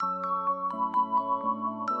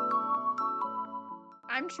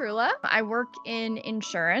I'm Trula. I work in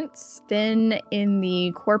insurance. Been in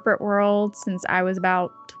the corporate world since I was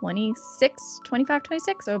about 25,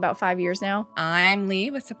 26, so about 5 years now. I'm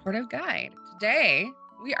Lee with Supportive Guide. Today,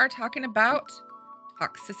 we are talking about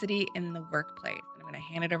toxicity in the workplace. And I'm going to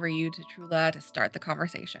hand it over to you to Trula to start the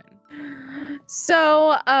conversation.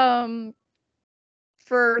 So,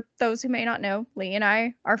 for those who may not know, Lee and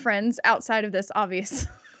I are friends outside of this,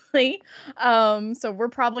 obviously. So we're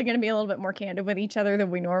probably going to be a little bit more candid with each other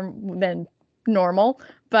than normal.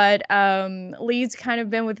 But Lee's kind of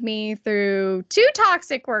been with me through two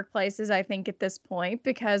toxic workplaces, I think, at this point,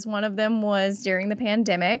 because one of them was during the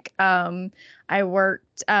pandemic. I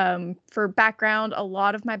worked for background. A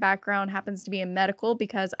lot of my background happens to be in medical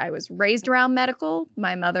because I was raised around medical.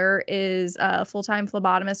 My mother is a full-time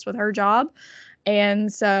phlebotomist with her job.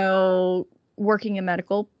 And so working in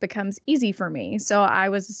medical becomes easy for me. So I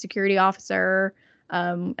was a security officer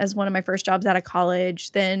as one of my first jobs out of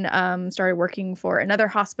college, then started working for another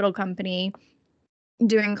hospital company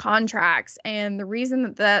doing contracts. And the reason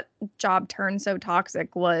that that job turned so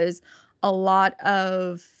toxic was a lot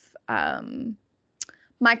of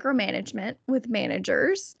micromanagement with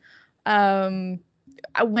managers. When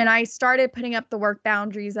I started putting up the work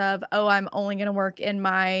boundaries of, oh, I'm only going to work in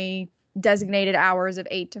my designated hours of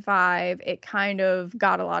 8 to 5, it kind of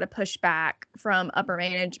got a lot of pushback from upper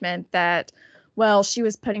management that, well, she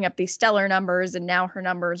was putting up these stellar numbers and now her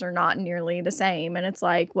numbers are not nearly the same. And it's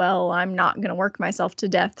like, well, I'm not going to work myself to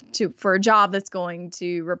death for a job that's going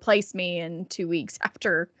to replace me in 2 weeks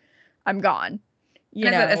after I'm gone. Is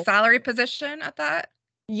it a salary position at that?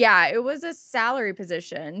 Yeah, it was a salary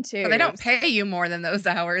position too. So they don't pay you more than those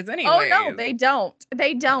hours anyway. Oh no, they don't.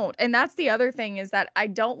 They don't. And that's the other thing, is that I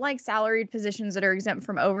don't like salaried positions that are exempt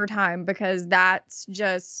from overtime, because that's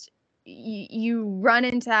just you run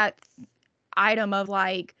into that item of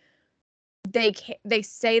like they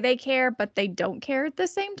say they care, but they don't care at the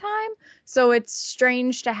same time. So it's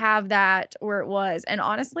strange to have that where it was. And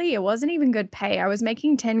honestly, it wasn't even good pay. I was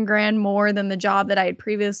making 10 grand more than the job that I had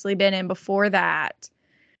previously been in before that.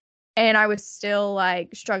 And I was still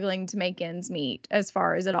like struggling to make ends meet as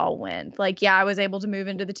far as it all went. Like, yeah, I was able to move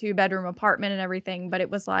into the 2-bedroom apartment and everything, but it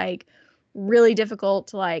was like really difficult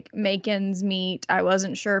to like make ends meet. I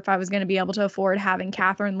wasn't sure if I was going to be able to afford having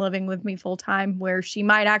Catherine living with me full time, where she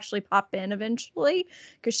might actually pop in eventually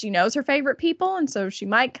because she knows her favorite people. And so she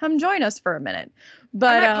might come join us for a minute.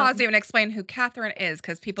 But I might pause you and explain who Catherine is,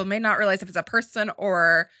 because people may not realize if it's a person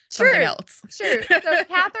or something else. Sure. So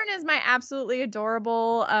Catherine is my absolutely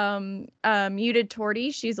adorable muted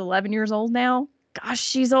tortie. She's 11 years old now. Gosh,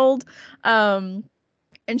 she's old.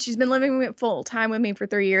 And she's been living full time with me for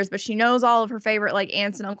 3 years, but she knows all of her favorite like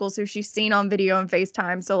aunts and uncles who she's seen on video and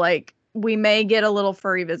FaceTime. So like we may get a little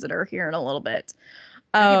furry visitor here in a little bit.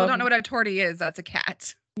 People don't know what a tortie is. That's a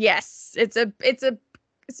cat. Yes, it's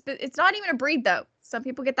not even a breed though. Some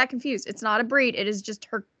people get that confused. It's not a breed. It is just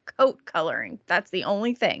her coat coloring. That's the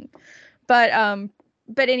only thing. But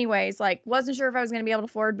anyways, like wasn't sure if I was going to be able to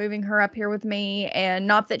afford moving her up here with me, and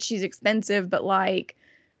not that she's expensive, but like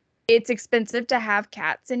it's expensive to have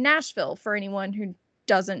cats in Nashville, for anyone who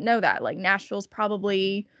doesn't know that. Like Nashville's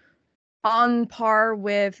probably on par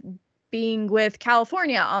with being with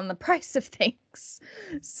California on the price of things.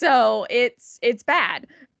 So it's bad.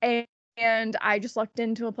 And I just lucked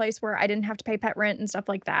into a place where I didn't have to pay pet rent and stuff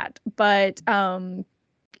like that. But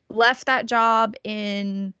left that job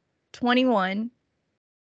in 21.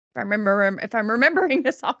 If I'm remembering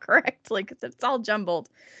this all correctly, because it's all jumbled.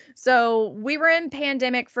 So we were in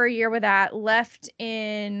pandemic for a year with that. Left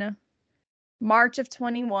in March of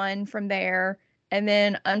 21 from there. And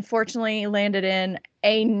then unfortunately landed in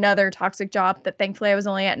another toxic job that thankfully I was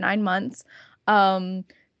only at 9 months.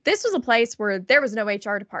 This was a place where there was no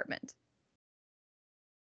HR department.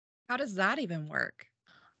 How does that even work?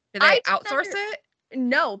 Do they outsource it?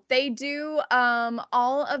 No, they do.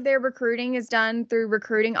 All of their recruiting is done through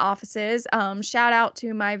recruiting offices. Shout out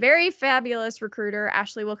to my very fabulous recruiter,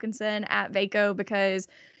 Ashley Wilkinson at Vaco, because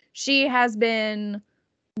she has been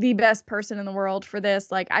the best person in the world for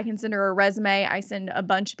this. Like I can send her a resume. I send a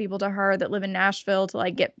bunch of people to her that live in Nashville to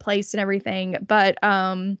like get placed and everything. But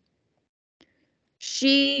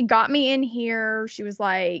she got me in here. She was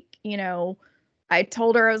like, I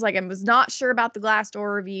told her, I was like, I was not sure about the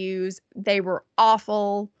Glassdoor reviews. They were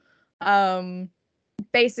awful.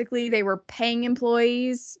 Basically, they were paying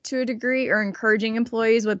employees to a degree, or encouraging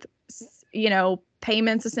employees with,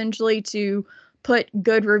 payments essentially to put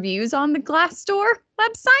good reviews on the Glassdoor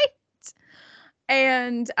website.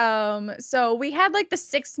 And so we had like the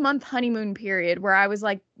 6-month honeymoon period where I was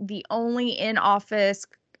like the only in-office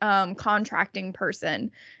contracting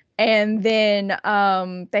person. And then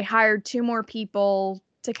they hired 2 more people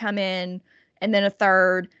to come in, and then a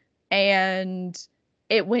third, and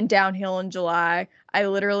it went downhill in July. I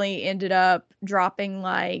literally ended up dropping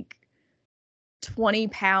like 20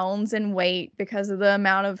 pounds in weight because of the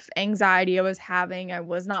amount of anxiety I was having. I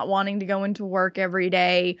was not wanting to go into work every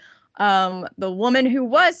day. The woman who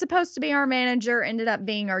was supposed to be our manager ended up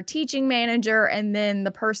being our teaching manager, and then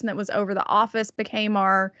the person that was over the office became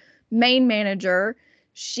our main manager.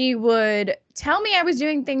 She would tell me I was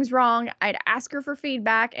doing things wrong. I'd ask her for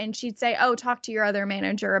feedback, and she'd say, "Oh, talk to your other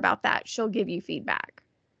manager about that. She'll give you feedback."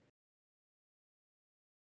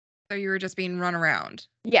 So you were just being run around.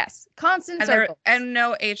 Yes, constant circles. And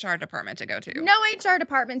no HR department to go to. No HR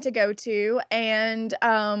department to go to. And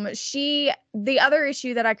the other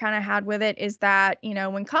issue that I kind of had with it is that,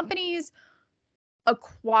 when companies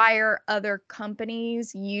acquire other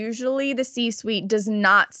companies, usually the C-suite does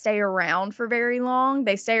not stay around for very long.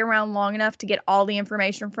 They stay around long enough to get all the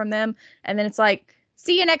information from them. And then it's like,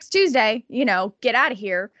 see you next Tuesday, get out of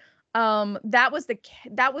here. That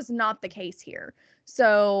was not the case here.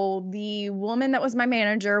 So the woman that was my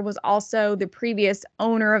manager was also the previous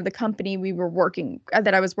owner of the company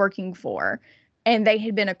that I was working for. And they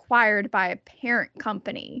had been acquired by a parent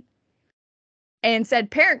company. And said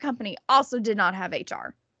parent company also did not have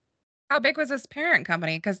HR. How big was this parent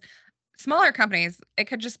company? Because smaller companies, it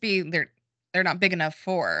could just be they're not big enough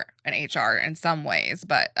for an HR in some ways,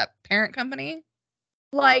 but a parent company?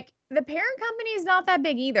 Like, the parent company is not that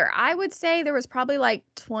big either. I would say there was probably like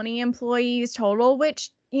 20 employees total, which,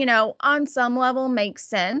 on some level makes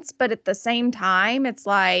sense. But at the same time, it's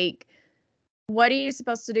like, what are you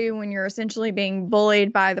supposed to do when you're essentially being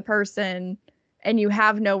bullied by the person and you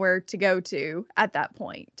have nowhere to go to at that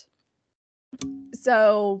point?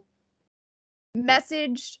 So,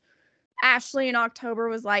 messaged Ashley in October,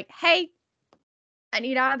 was like, "Hey, I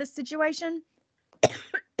need out of this situation."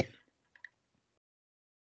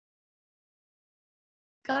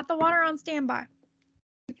 Got the water on standby.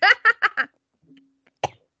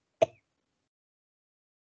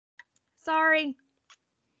 Sorry.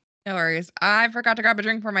 No worries. I forgot to grab a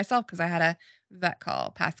drink for myself because I had a vet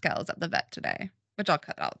call. Pascal's at the vet today, which I'll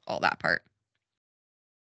cut out all that part.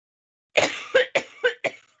 I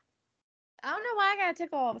don't know why I got a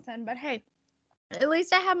tickle all of a sudden, but hey, at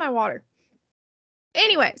least I have my water.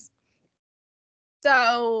 Anyways,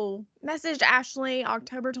 so messaged Ashley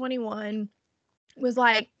October 21, was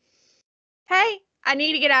like, "Hey, I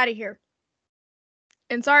need to get out of here."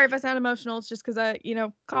 And sorry if I sound emotional, it's just because I,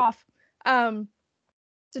 cough.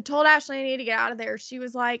 So told Ashley I need to get out of there. She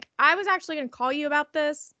was like, "I was actually going to call you about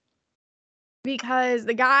this because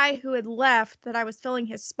the guy who had left that I was filling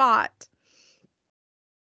his spot,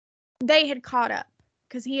 they had caught up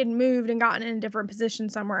because he had moved and gotten in a different position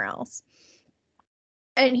somewhere else.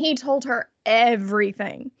 And he told her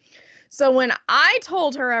everything." So when I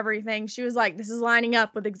told her everything, she was like, "This is lining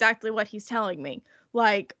up with exactly what he's telling me.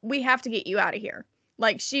 Like, we have to get you out of here."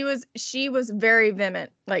 Like, she was very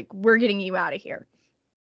vehement. Like, "We're getting you out of here."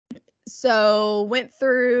 So went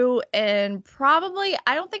through, and probably,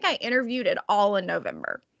 I don't think I interviewed at all in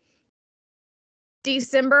November.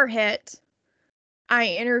 December hit. I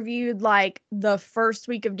interviewed like the first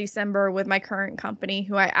week of December with my current company,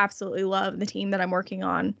 who I absolutely love, the team that I'm working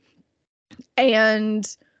on. And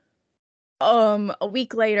a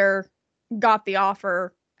week later, got the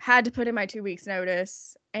offer, had to put in my 2 weeks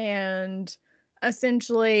notice, and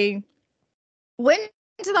essentially went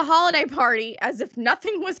to the holiday party as if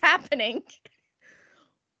nothing was happening.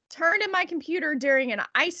 Turned in my computer during an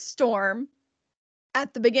ice storm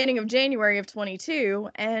at the beginning of January of 22,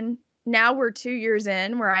 and now we're 2 years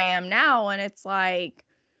in where I am now, and it's like,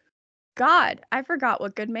 God, I forgot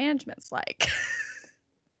what good management's like.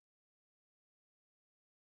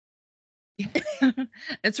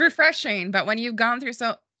 It's refreshing, but when you've gone through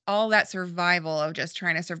all that survival of just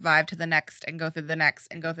trying to survive to the next and go through the next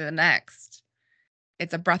and go through the next,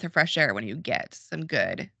 it's a breath of fresh air when you get some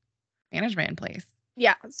good management in place.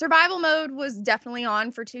 Yeah, survival mode was definitely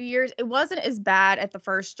on for 2 years. It wasn't as bad at the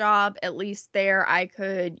first job. At least there I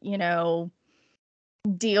could,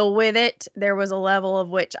 deal with it. There was a level of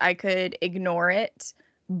which I could ignore it.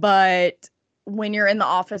 But when you're in the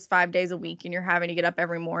office 5 days a week and you're having to get up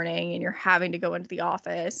every morning and you're having to go into the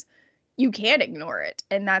office, you can't ignore it.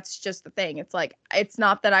 And that's just the thing. It's like, it's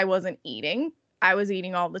not that I wasn't eating. I was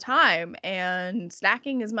eating all the time and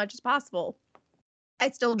snacking as much as possible. I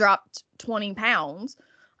still dropped 20 pounds.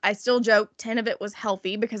 I still joke 10 of it was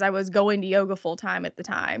healthy because I was going to yoga full time at the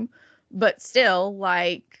time. But still,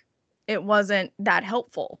 like, it wasn't that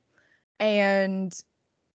helpful. And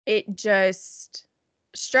it just,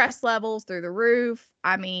 stress levels through the roof.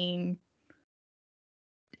 I mean,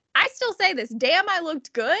 I still say this, damn, I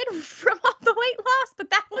looked good from all the weight loss, but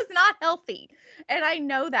that was not healthy. And I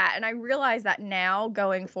know that. And I realize that now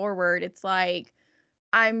going forward, it's like,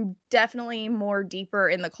 I'm definitely more deeper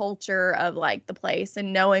in the culture of like the place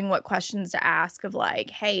and knowing what questions to ask of like,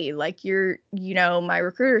 hey, like my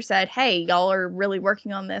recruiter said, hey, y'all are really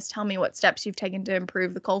working on this. Tell me what steps you've taken to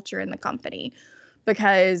improve the culture in the company.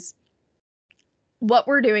 Because what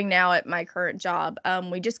we're doing now at my current job,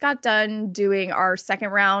 we just got done doing our second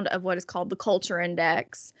round of what is called the culture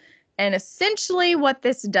index. And essentially what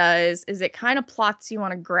this does is it kind of plots you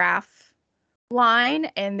on a graph line,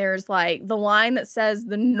 and there's like the line that says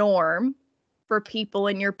the norm for people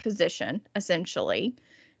in your position, essentially.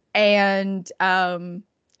 And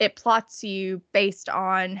it plots you based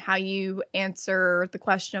on how you answer the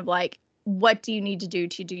question of like, what do you need to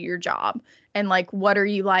do your job? And like, what are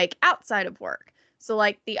you like outside of work? So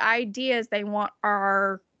like the idea is they want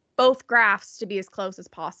our both graphs to be as close as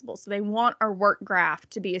possible. So they want our work graph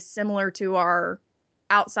to be as similar to our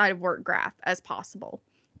outside of work graph as possible.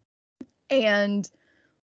 And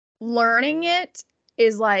learning it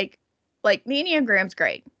is like the Enneagram's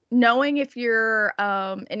great. Knowing if you're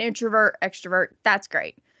an introvert, extrovert, that's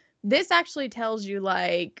great. This actually tells you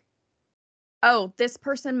like, oh, this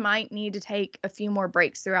person might need to take a few more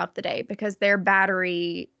breaks throughout the day because their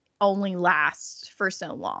battery only lasts for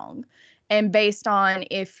so long. And based on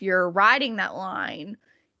if you're riding that line,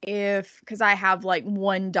 because I have like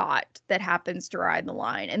one dot that happens to ride the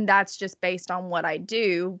line, and that's just based on what I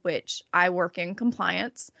do, which I work in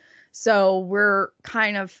compliance. So we're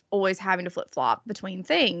kind of always having to flip flop between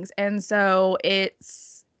things. And so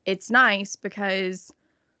it's nice because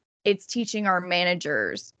it's teaching our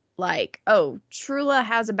managers like, oh, Trula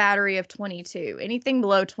has a battery of 22. Anything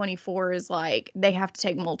below 24 is like they have to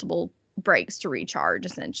take multiple breaks to recharge,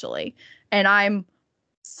 essentially. And I'm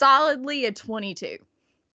solidly a 22.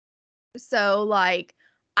 So, like,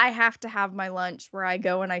 I have to have my lunch where I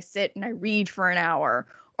go and I sit and I read for an hour,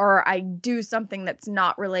 or I do something that's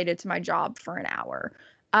not related to my job for an hour.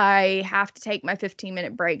 I have to take my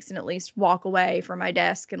 15-minute breaks and at least walk away from my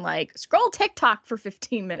desk and like scroll TikTok for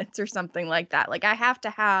 15 minutes or something like that. Like, I have to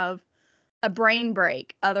have a brain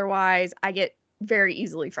break. Otherwise, I get very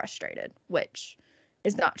easily frustrated, which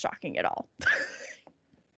is not shocking at all.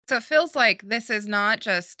 So it feels like this is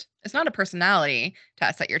it's not a personality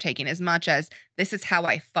test that you're taking as much as this is how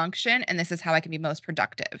I function and this is how I can be most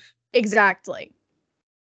productive. Exactly.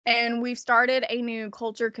 And we've started a new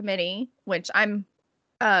culture committee, which I'm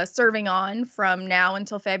serving on from now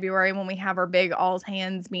until February when we have our big all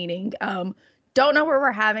hands meeting. Don't know where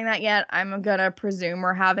we're having that yet. I'm going to presume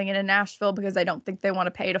we're having it in Nashville because I don't think they want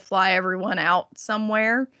to pay to fly everyone out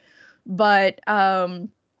somewhere. But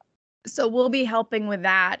so we'll be helping with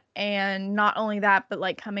that. And not only that, but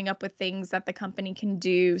like coming up with things that the company can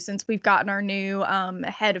do since we've gotten our new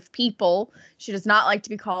head of people. She does not like to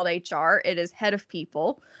be called HR. It is head of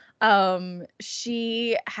people.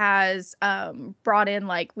 She has brought in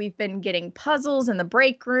like we've been getting puzzles in the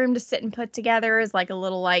break room to sit and put together as like a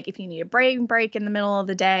little like if you need a break in the middle of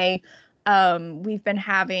the day. We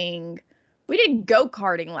did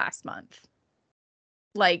go-karting last month.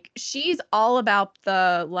 Like she's all about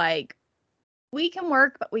the like we can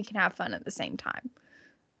work but we can have fun at the same time.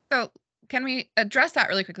 So can we address that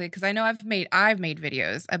really quickly? Because I know I've made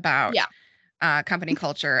videos about company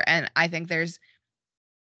culture, and I think there's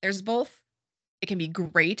both. It can be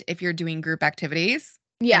great if you're doing group activities.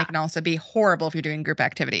 Yeah. And it can also be horrible if you're doing group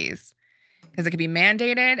activities because it can be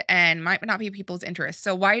mandated and might not be people's interests.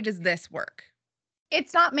 So why does this work?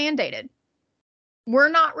 It's not mandated. We're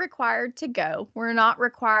not required to go. We're not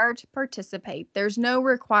required to participate. There's no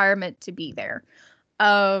requirement to be there.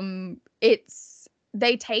 They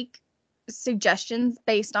take suggestions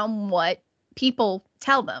based on what people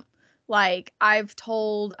tell them. Like I've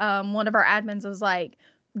told one of our admins was like,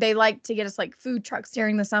 they like to get us like food trucks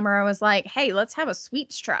during the summer. I was like, hey, let's have a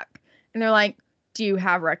sweets truck. And they're like, do you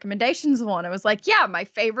have recommendations of one? I was like, yeah, my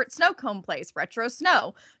favorite snow cone place, Retro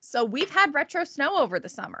Snow. So we've had Retro Snow over the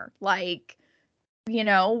summer. Like,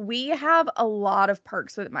 we have a lot of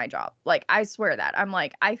perks with my job. Like, I swear that. I'm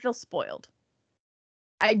like, I feel spoiled.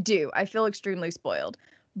 I do. I feel extremely spoiled.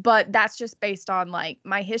 But that's just based on, like,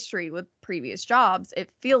 my history with previous jobs.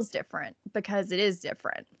 It feels different because it is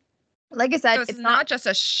different. Like I said, so it's not just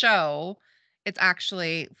a show. It's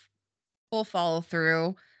actually full follow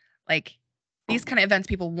through. Like, these kind of events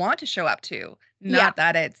people want to show up to. Not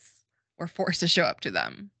that we're forced to show up to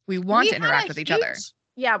them. We want to interact with each other.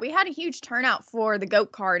 Yeah, we had a huge turnout for the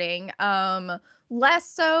goat karting. Less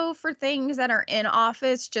so for things that are in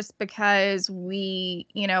office, just because we're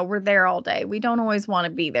there all day. We don't always want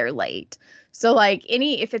to be there late. So like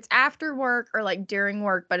if it's after work or like during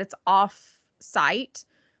work, but it's off site,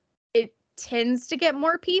 it tends to get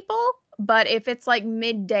more people. But if it's like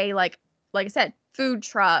midday, like I said, food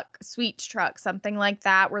truck, sweets truck, something like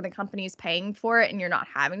that, where the company is paying for it and you're not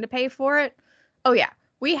having to pay for it, oh yeah,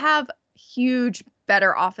 we have huge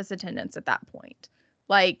better office attendance at that point.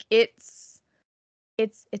 Like it's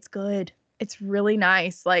good. It's really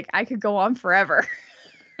nice. Like I could go on forever.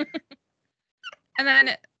 And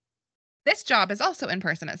then this job is also in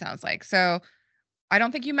person, it sounds like. So I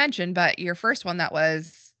don't think you mentioned, but your first one that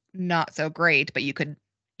was not so great, but you could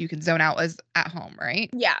zone out was at home, right?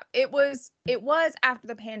 Yeah, it was after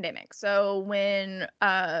the pandemic. So when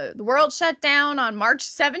the world shut down on March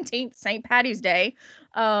 17th, St. Patty's Day,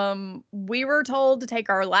 we were told to take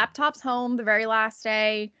our laptops home the very last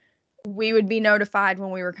day. We would be notified when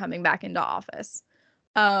we were coming back into office.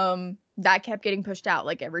 That kept getting pushed out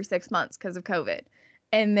like every 6 months because of COVID.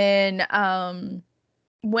 And then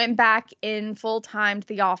went back in full time to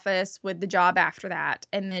the office with the job after that.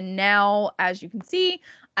 And then now, as you can see,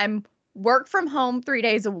 I'm work from home 3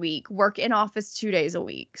 days a week, work in office 2 days a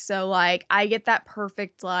week. So like I get that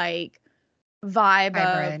perfect like vibe of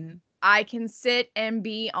Hybrid. I can sit and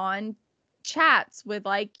be on chats with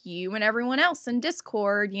like you and everyone else in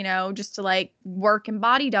Discord, just to like work and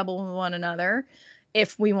body double with one another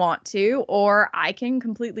if we want to, or I can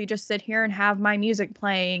completely just sit here and have my music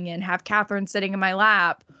playing and have Catherine sitting in my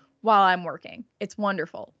lap while I'm working. It's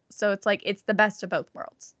wonderful. So it's like it's the best of both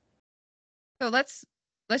worlds. So let's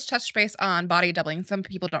touch base on body doubling. Some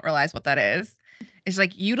people don't realize what that is. It's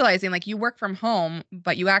like utilizing, like, you work from home,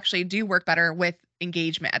 but you actually do work better with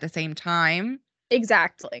engagement at the same time.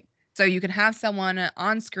 Exactly. So you can have someone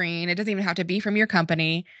on screen. It doesn't even have to be from your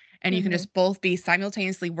company, and you can Hmm. just both be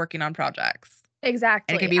simultaneously working on projects. And it can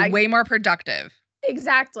Exactly. be I way more productive.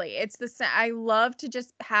 Exactly. It's the same. I love to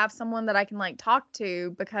just have someone that I can like talk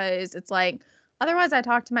to, because it's like otherwise I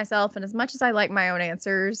talk to myself, and as much as I like my own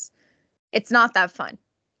answers, it's not that fun.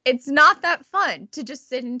 It's not that fun to just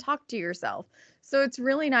sit and talk to yourself. So it's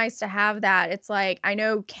really nice to have that. It's like I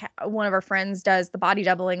know one of our friends does the body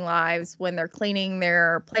doubling lives when they're cleaning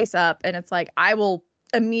their place up, and it's like I will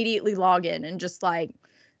immediately log in and just like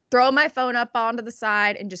throw my phone up onto the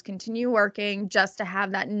side and just continue working just to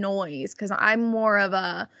have that noise, because I'm more of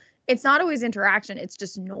a it's not always interaction, it's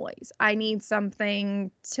just noise. I need something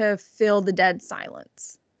to fill the dead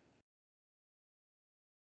silence.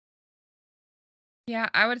 Yeah,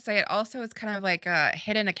 I would say it also is kind of like a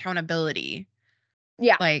hidden accountability.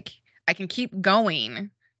 Yeah, Like, I can keep going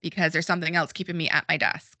because there's something else keeping me at my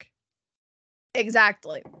desk.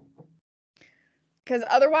 exactly. Because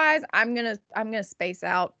otherwise I'm gonna space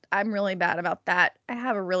out. I'm really bad about that. I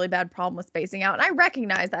have a really bad problem with spacing out, and I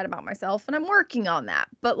recognize that about myself, and I'm working on that.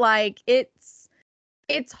 But like it's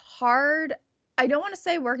hard. I don't want to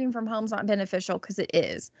say working from home's not beneficial, because it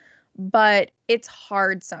is, but it's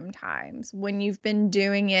hard sometimes when you've been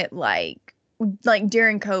doing it like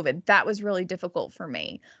during COVID. That was really difficult for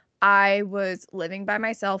me. I was living by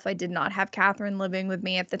myself. I did not have Catherine living with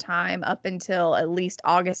me at the time up until at least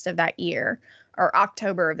August of that year, or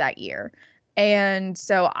October of that year. And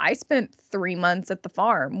so I spent 3 months at the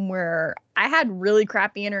farm where I had really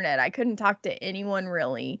crappy internet. I couldn't talk to anyone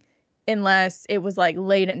really unless it was like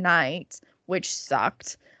late at night, which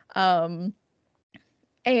sucked. Um,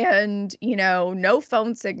 and no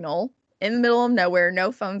phone signal in the middle of nowhere,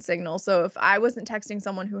 no phone signal. So if I wasn't texting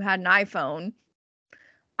someone who had an iPhone,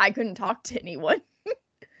 I couldn't talk to anyone.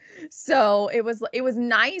 So it was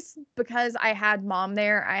nice because I had mom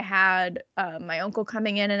there. I had my uncle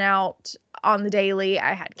coming in and out on the daily.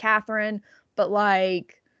 I had Catherine, but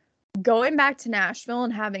like going back to Nashville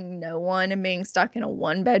and having no one and being stuck in a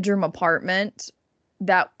one-bedroom apartment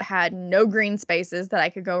that had no green spaces that I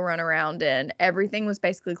could go run around in. Everything was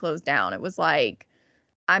basically closed down. It was like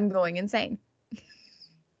I'm going insane.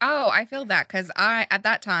 Oh, I feel that because at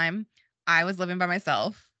that time, I was living by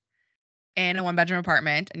myself in a one bedroom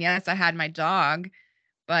apartment. And yes, I had my dog,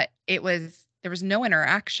 but there was no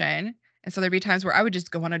interaction. And so there'd be times where I would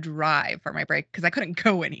just go on a drive for my break because I couldn't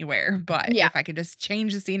go anywhere. But Yeah, if I could just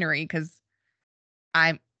change the scenery, because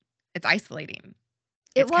I'm, it's isolating.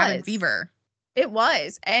 it It's cabin was. fever. It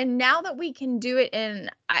was. And now that we can do it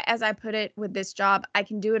as I put it with this job, I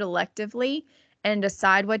can do it electively and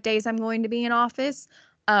decide what days I'm going to be in office.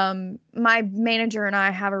 My manager and I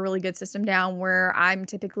have a really good system down where I'm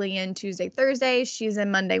typically in Tuesday, Thursdays, she's in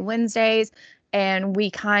Monday, Wednesdays, and we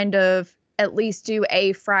kind of at least do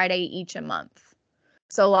a Friday each a month.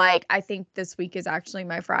 So like I think this week is actually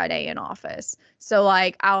my Friday in office. So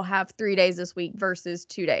like I'll have 3 days this week versus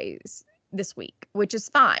 2 days this week, which is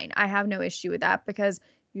fine. I have no issue with that because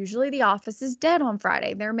usually the office is dead on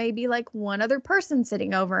Friday. There may be like one other person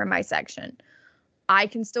sitting over in my section. I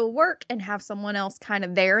can still work and have someone else kind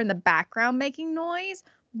of there in the background making noise,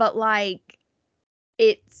 but like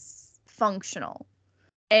it's functional.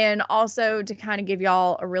 And also to kind of give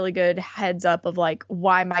y'all a really good heads up of like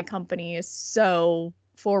why my company is so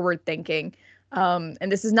forward thinking. And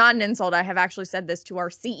this is not an insult. I have actually said this to our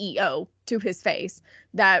CEO to his face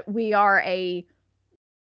that we are a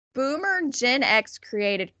boomer Gen X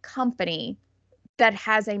created company that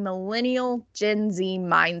has a millennial Gen Z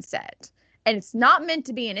mindset. And it's not meant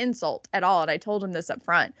to be an insult at all. And I told him this up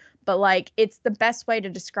front, but like it's the best way to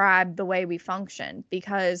describe the way we function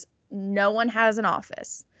because no one has an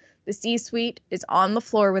office. The C-suite is on the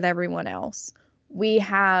floor with everyone else. We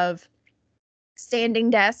have standing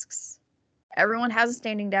desks. Everyone has a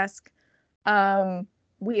standing desk.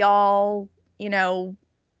 We all,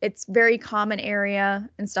 it's very common area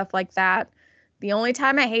and stuff like that. The only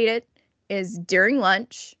time I hate it is during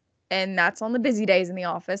lunch, and that's on the busy days in the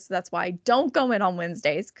office. So that's why I don't go in on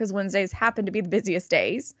Wednesdays because Wednesdays happen to be the busiest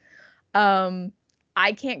days.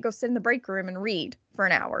 I can't go sit in the break room and read for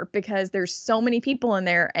an hour because there's so many people in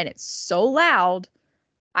there and it's so loud.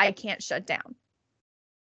 I can't shut down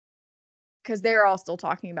because they're all still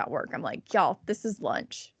talking about work. I'm like, y'all, this is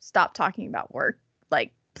lunch. Stop talking about work.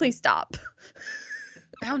 Like, please stop.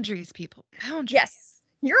 Boundaries, people. Boundaries. Yes,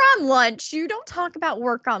 you're on lunch. You don't talk about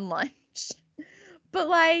work on lunch. But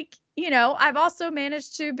like, I've also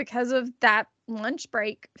managed to, because of that lunch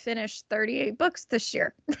break, finish 38 books this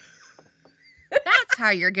year. That's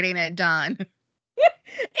how you're getting it done.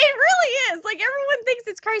 It really is. Like everyone thinks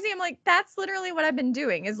it's crazy. I'm like, that's literally what I've been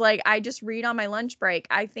doing is like, I just read on my lunch break.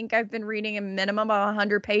 I think I've been reading a minimum of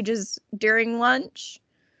 100 pages during lunch.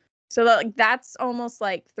 So that, like, that's almost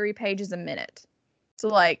like 3 pages a minute. So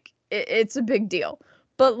like, it's a big deal.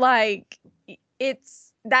 But like,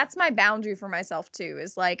 that's my boundary for myself too,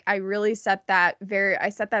 is like, I really set that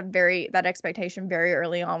that expectation very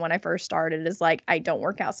early on when I first started is like, I don't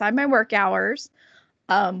work outside my work hours.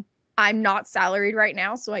 I'm not salaried right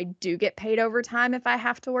now, so I do get paid overtime if I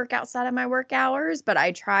have to work outside of my work hours, but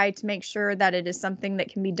I try to make sure that it is something that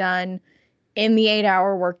can be done in the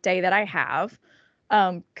 8-hour workday that I have.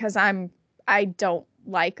 Because I don't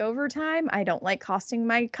like overtime. I don't like costing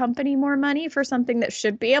my company more money for something that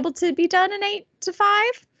should be able to be done in 8 to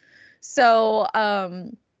 5. So,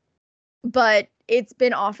 but it's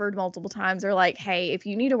been offered multiple times. They're like, hey, if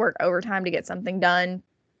you need to work overtime to get something done,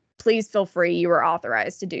 please feel free. You are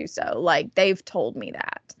authorized to do so. Like they've told me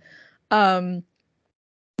that.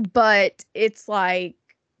 But it's like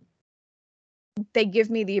they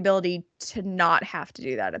give me the ability to not have to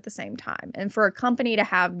do that at the same time. And for a company to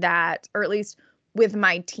have that, or at least with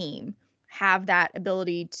my team, have that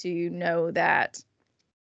ability to know that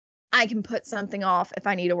I can put something off if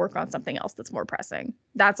I need to work on something else that's more pressing.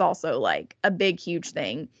 That's also like a big, huge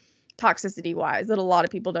thing, toxicity wise, that a lot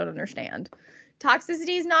of people don't understand.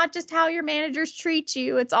 Toxicity is not just how your managers treat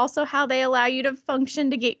you, it's also how they allow you to function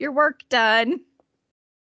to get your work done.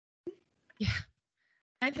 Yeah.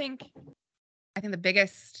 I think the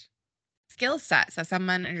biggest skill sets that some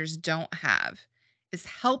managers don't have is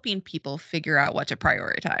helping people figure out what to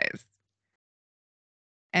prioritize.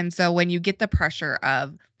 And so when you get the pressure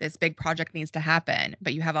of this big project needs to happen,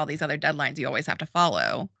 but you have all these other deadlines you always have to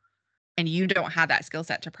follow, and you don't have that skill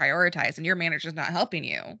set to prioritize, and your manager's not helping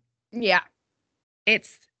you. Yeah.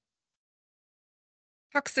 It's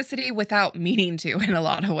toxicity without meaning to in a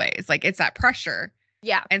lot of ways. Like it's that pressure.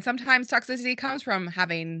 Yeah. And sometimes toxicity comes from not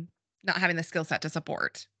having the skill set to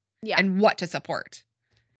support. Yeah. And what to support.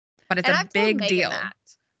 But it's and a I've big told Megan deal. that.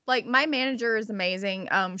 Like my manager is amazing.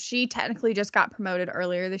 She technically just got promoted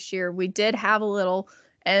earlier this year. We did have a little,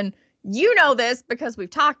 and you know this because we've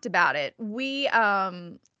talked about it. We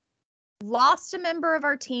lost a member of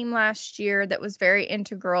our team last year that was very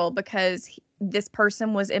integral because this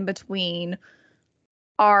person was in between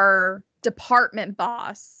our department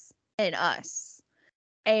boss and us.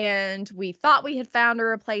 And we thought we had found a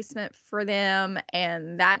replacement for them,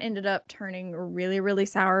 and that ended up turning really, really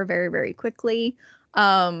sour very, very quickly.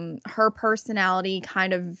 Her personality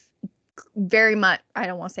kind of very much, I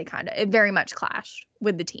don't want to say kind of, it very much clashed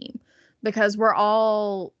with the team because we're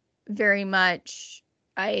all very much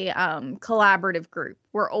a collaborative group.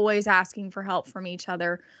 We're always asking for help from each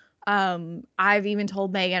other. I've even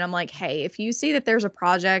told Megan, I'm like, hey, if you see that there's a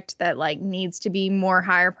project that like needs to be more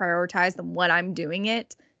higher prioritized than what I'm doing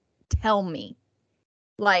it, tell me.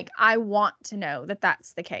 Like, I want to know that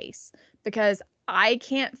that's the case because I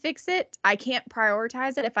can't fix it. I can't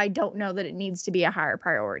prioritize it if I don't know that it needs to be a higher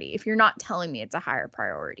priority. If you're not telling me it's a higher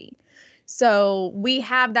priority. So we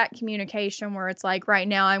have that communication where it's like right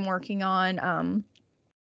now I'm working on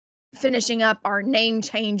finishing up our name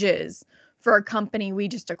changes for a company we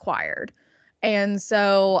just acquired. And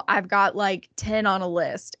so I've got like 10 on a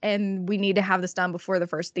list and we need to have this done before the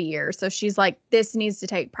first of the year. So she's like, this needs to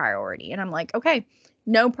take priority. And I'm like, okay,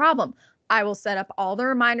 no problem. I will set up all the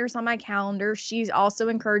reminders on my calendar. She also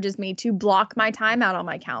encourages me to block my time out on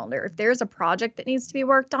my calendar. If there's a project that needs to be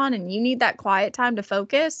worked on and you need that quiet time to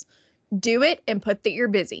focus, do it and put that you're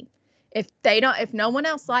busy. If no one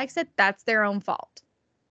else likes it, that's their own fault.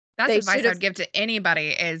 That's advice I would give to anybody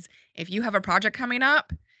is if you have a project coming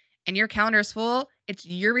up and your calendar is full, it's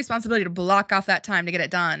your responsibility to block off that time to get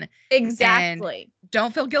it done. Exactly. And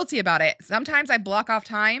don't feel guilty about it. Sometimes I block off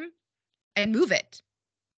time and move it.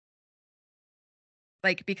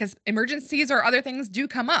 Like, because emergencies or other things do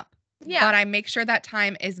come up. Yeah. But I make sure that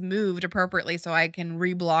time is moved appropriately so I can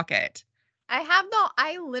reblock it.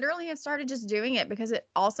 I literally have started just doing it because it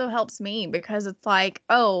also helps me because it's like,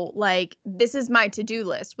 oh, like this is my to-do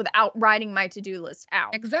list without writing my to-do list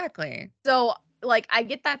out. Exactly. So like I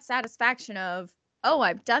get that satisfaction of, oh,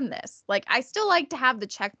 I've done this. Like I still like to have the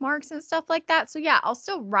check marks and stuff like that. So yeah, I'll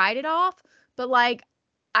still write it off, but like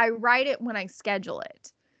I write it when I schedule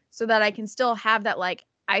it so that I can still have that like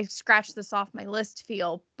I scratched this off my list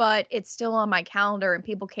feel, but it's still on my calendar and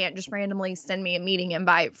people can't just randomly send me a meeting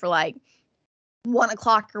invite for like 1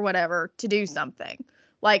 o'clock or whatever to do something.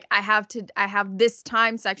 Like I have this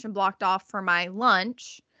time section blocked off for my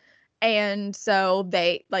lunch. And so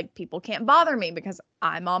people can't bother me because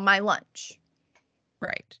I'm on my lunch.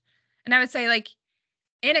 Right. And I would say like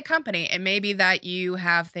in a company, it may be that you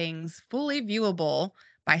have things fully viewable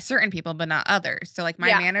by certain people, but not others. So like my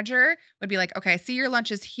manager would be like, okay, I see your lunch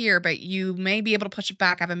is here, but you may be able to push it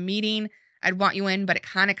back. I have a meeting I'd want you in, but it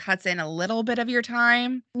kind of cuts in a little bit of your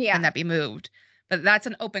time. Yeah. Can that be moved? But that's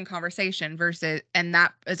an open conversation and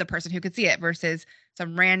that is a person who could see it versus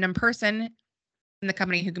some random person in the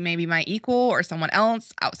company who may be my equal or someone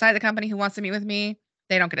else outside the company who wants to meet with me.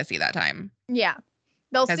 They don't get to see that time. Yeah.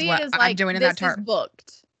 They'll see it as like, this is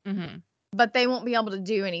booked. Mm-hmm. But they won't be able to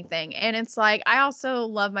do anything. And it's like, I also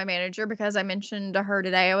love my manager because I mentioned to her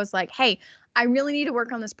today, I was like, hey, I really need to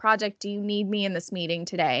work on this project. Do you need me in this meeting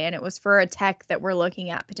today? And it was for a tech that we're looking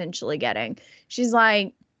at potentially getting. She's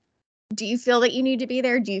like, do you feel that you need to be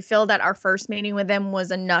there? Do you feel that our first meeting with them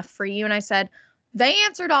was enough for you? And I said, they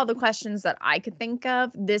answered all the questions that I could think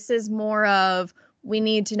of. This is more of, we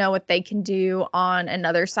need to know what they can do on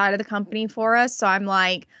another side of the company for us. So I'm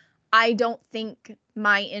like, I don't think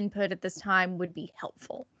my input at this time would be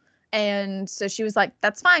helpful. And so she was like,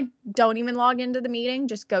 that's fine. Don't even log into the meeting.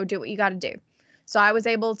 Just go do what you got to do. So I was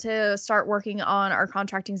able to start working on our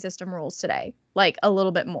contracting system rules today, like a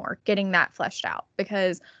little bit more, getting that fleshed out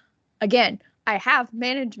because again, I have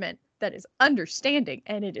management that is understanding,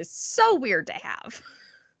 and it is so weird to have.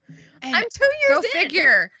 And I'm 2 years in. Go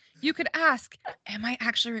figure. You could ask, am I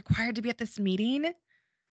actually required to be at this meeting?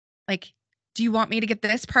 Like, do you want me to get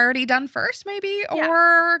this priority done first, maybe? Yeah.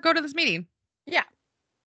 Or go to this meeting? Yeah.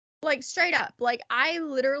 Like, straight up. Like, I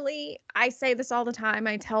say this all the time.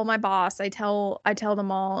 I tell my boss, I tell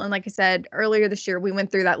them all. And like I said, earlier this year, we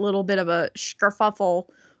went through that little bit of a skerfuffle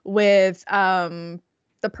with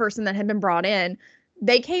the person that had been brought in.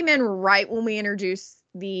 They came in right when we introduced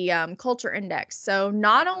the culture index. So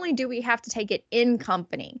not only do we have to take it in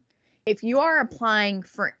company, if you are applying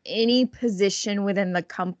for any position within the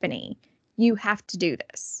company, you have to do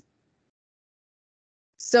this.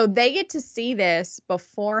 So they get to see this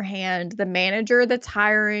beforehand. The manager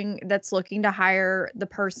that's looking to hire the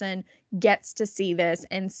person gets to see this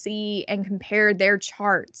and see and compare their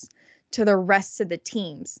charts to the rest of the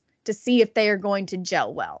teams to see if they are going to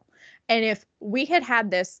gel well. And if we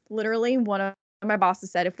had this, literally one of my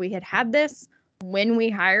bosses said, if we had this when we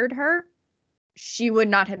hired her, she would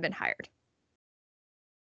not have been hired.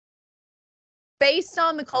 Based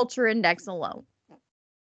on the culture index alone.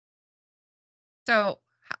 So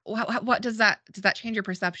what does that change your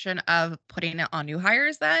perception of putting it on new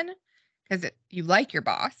hires then? Because you like your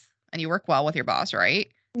boss and you work well with your boss, right?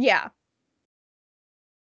 Yeah.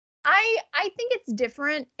 I think it's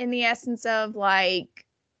different in the essence of like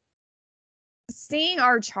seeing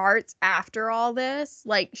our charts after all this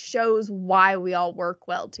like shows why we all work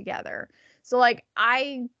well together. So like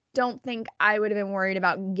I don't think I would have been worried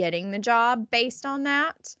about getting the job based on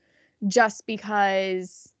that, just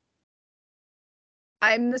because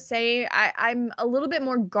I'm the same. I'm a little bit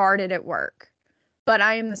more guarded at work, but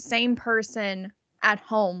I am the same person at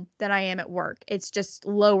home than I am at work. It's just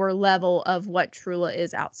lower level of what Trula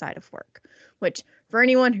is outside of work, which for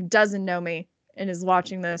anyone who doesn't know me and is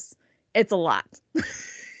watching this, it's a lot.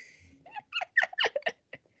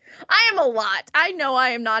 I am a lot. I know I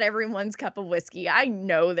am not everyone's cup of whiskey. I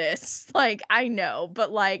know this. Like, I know,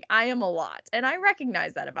 but like, I am a lot. And I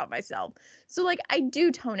recognize that about myself. So, like, I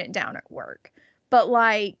do tone it down at work. But,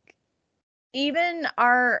 like, even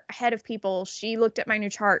our head of people, she looked at my new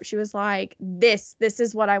chart. She was like, this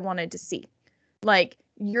is what I wanted to see. Like,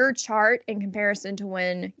 your chart in comparison to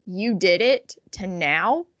when you did it to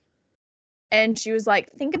now. And she was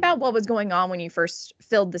like, think about what was going on when you first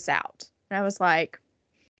filled this out. And I was like,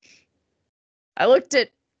 I looked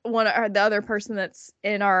at the other person that's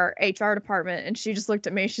in our HR department, and she just looked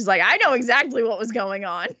at me. She's like, I know exactly what was going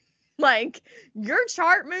on. Like, your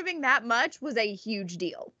chart moving that much was a huge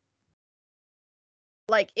deal.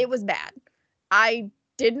 Like, it was bad. I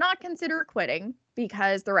did not consider quitting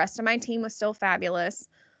because the rest of my team was still fabulous.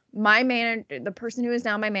 My manager, the person who is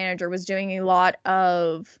now my manager, was doing a lot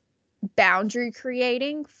of boundary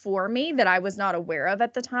creating for me that I was not aware of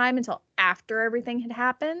at the time until after everything had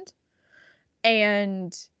happened.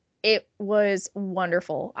 And it was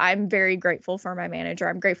wonderful. I'm very grateful for my manager.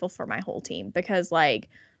 I'm grateful for my whole team because, like,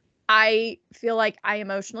 I feel like I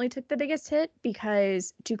emotionally took the biggest hit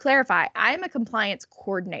because, to clarify, I am a compliance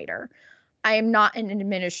coordinator. I am not an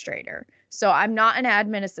administrator. So I'm not an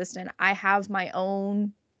admin assistant. I have my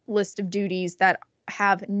own list of duties that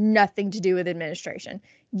have nothing to do with administration.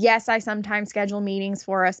 Yes, I sometimes schedule meetings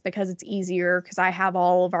for us because it's easier because I have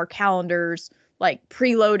all of our calendars like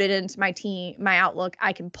preloaded into my Outlook.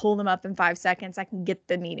 I can pull them up in 5 seconds. I can get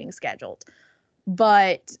the meeting scheduled.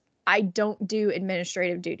 But I don't do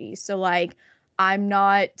administrative duties. So, like, I'm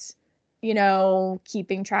not,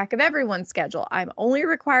 keeping track of everyone's schedule. I'm only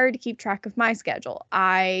required to keep track of my schedule.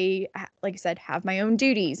 I, like I said, have my own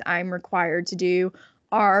duties. I'm required to do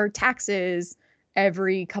our taxes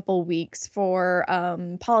every couple weeks for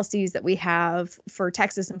policies that we have for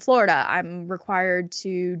Texas and Florida. I'm required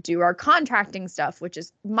to do our contracting stuff, which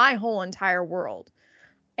is my whole entire world.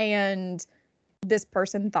 And this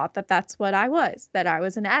person thought that that's what I was, that I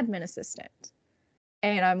was an admin assistant.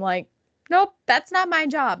 And I'm like, nope, that's not my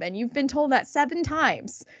job. And you've been told that 7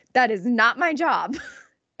 times. That is not my job.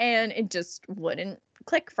 And it just wouldn't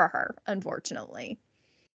click for her, unfortunately.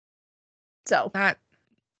 So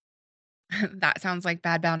That sounds like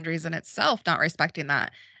bad boundaries in itself, not respecting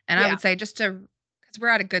that. And I yeah, would say because we're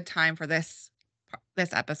at a good time for this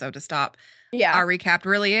episode to stop. yeah, Our recap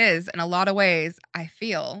really is, in a lot of ways, I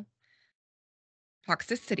feel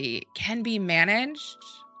toxicity can be managed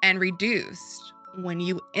and reduced when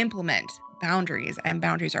you implement boundaries and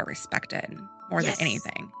boundaries are respected more than yes.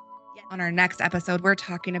 anything. Yes. On our next episode, we're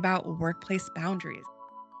talking about workplace boundaries.